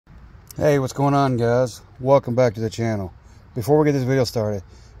Hey, what's going on, guys? Welcome back to the channel. Before we get this video started,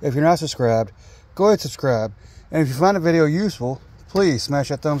 if you're not subscribed, go ahead and subscribe. And if you find the video useful, please smash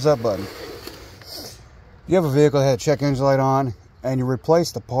that thumbs up button. You have a vehicle that had a check engine light on and you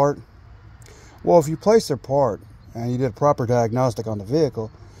replace the part. Well, if you place their part and you did a proper diagnostic on the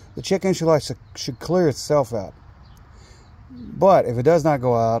vehicle, the check engine light should clear itself out. But if it does not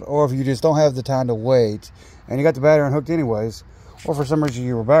go out, or if you just don't have the time to wait and you got the battery unhooked anyways, or for some reason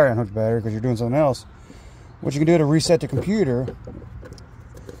your battery unhooked battery because you're doing something else, what you can do to reset the computer,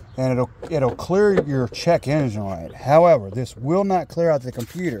 and it'll clear your check engine light. However, this will not clear out the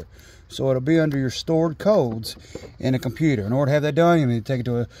computer, so it'll be under your stored codes in the computer. In order to have that done, you need to take it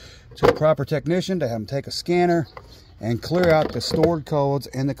to a proper technician to have them take a scanner and clear out the stored codes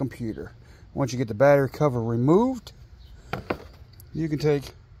in the computer. Once you get the battery cover removed, you can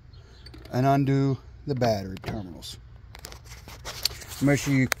take and undo the battery terminals. Make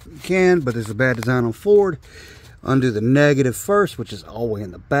sure you can, but there's a bad design on Ford. Undo the negative first, which is all the way in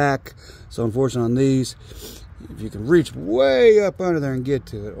the back. So unfortunately on these, if you can reach way up under there and get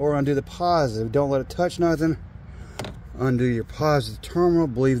to it, or undo the positive, don't let it touch nothing. Undo your positive terminal. I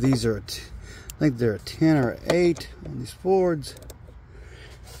believe these are, I think they're a 10 or 8 on these Fords.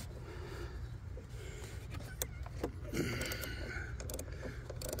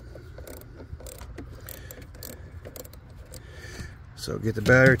 So get the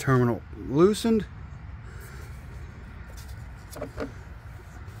battery terminal loosened.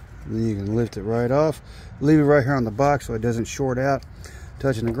 Then you can lift it right off. Leave it right here on the box so it doesn't short out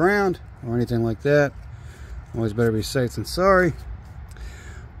touching the ground or anything like that. Always better be safe than sorry.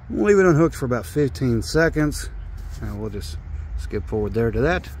 We'll leave it unhooked for about 15 seconds. And we'll just skip forward there to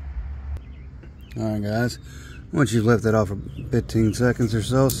that. Alright guys, once you've left it off for 15 seconds or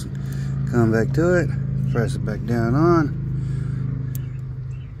so, come back to it, press it back down on.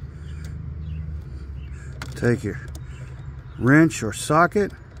 Take your wrench or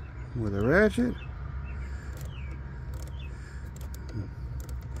socket with a ratchet,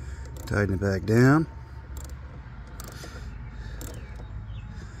 tighten it back down.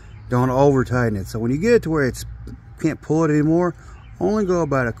 Don't over tighten it. So when you get it to where it's can't pull it anymore, only go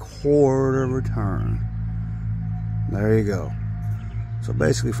about a quarter of a turn. There you go. So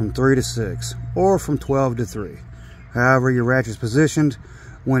basically from 3 to 6, or from 12 to 3. However your ratchet's positioned,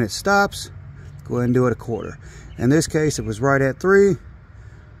 when it stops, go ahead and do it a quarter. In this case, it was right at 3.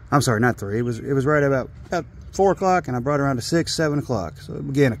 I'm sorry, not 3. It was right about 4 o'clock, and I brought it around to 6, 7 o'clock. So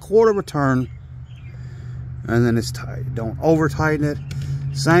again, a quarter of a turn, and then it's tight. Don't over tighten it.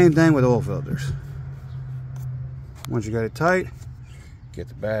 Same thing with oil filters. Once you got it tight, get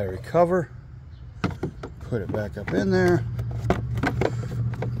the battery cover, put it back up in there.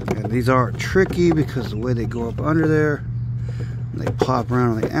 And these are tricky because the way they go up under there, they pop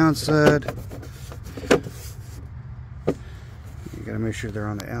around on the outside. You gotta make sure they're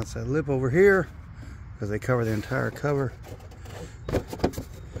on the outside lip over here because they cover the entire cover.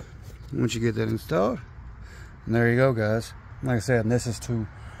 Once you get that installed, and there you go guys. Like I said, and this is to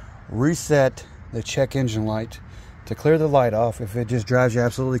reset the check engine light to clear the light off if it just drives you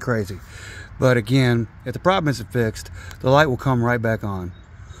absolutely crazy. But again, if the problem isn't fixed, the light will come right back on.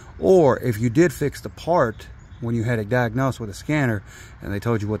 Or if you did fix the part when you had it diagnosed with a scanner and they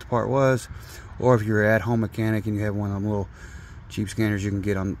told you what the part was, or if you're an at-home mechanic and you have one of them little cheap scanners you can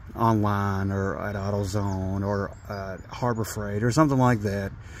get online or at AutoZone or Harbor Freight or something like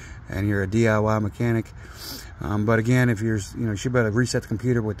that, and you're a DIY mechanic. But again, if you should be able to reset the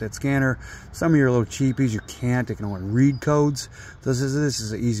computer with that scanner. Some of your little cheapies, you can't. They can only read codes. This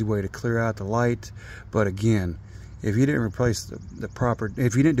is an easy way to clear out the light. But again, if you didn't replace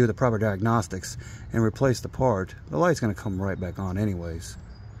if you didn't do the proper diagnostics and replace the part, the light's going to come right back on anyways.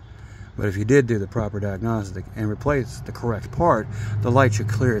 But if you did do the proper diagnostic and replace the correct part, the light should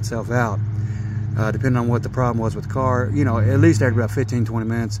clear itself out. Depending on what the problem was with the car, at least after about 15-20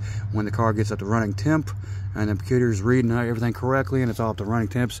 minutes, when the car gets up to running temp and the computer's reading everything correctly and it's all up to running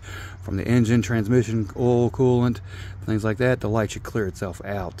temps from the engine, transmission, oil, coolant, things like that, the light should clear itself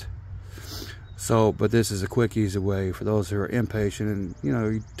out. So, but this is a quick, easy way for those who are impatient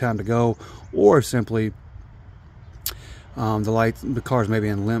and time to go, or simply the car's maybe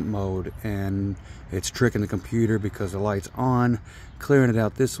in limp mode and it's tricking the computer because the light's on, clearing it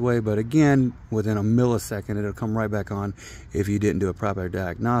out this way. But again, within a millisecond, it'll come right back on if you didn't do a proper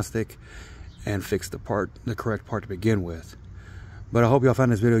diagnostic and fix the correct part to begin with. But I hope y'all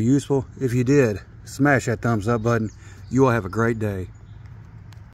found this video useful. If you did, smash that thumbs up button. You all have a great day.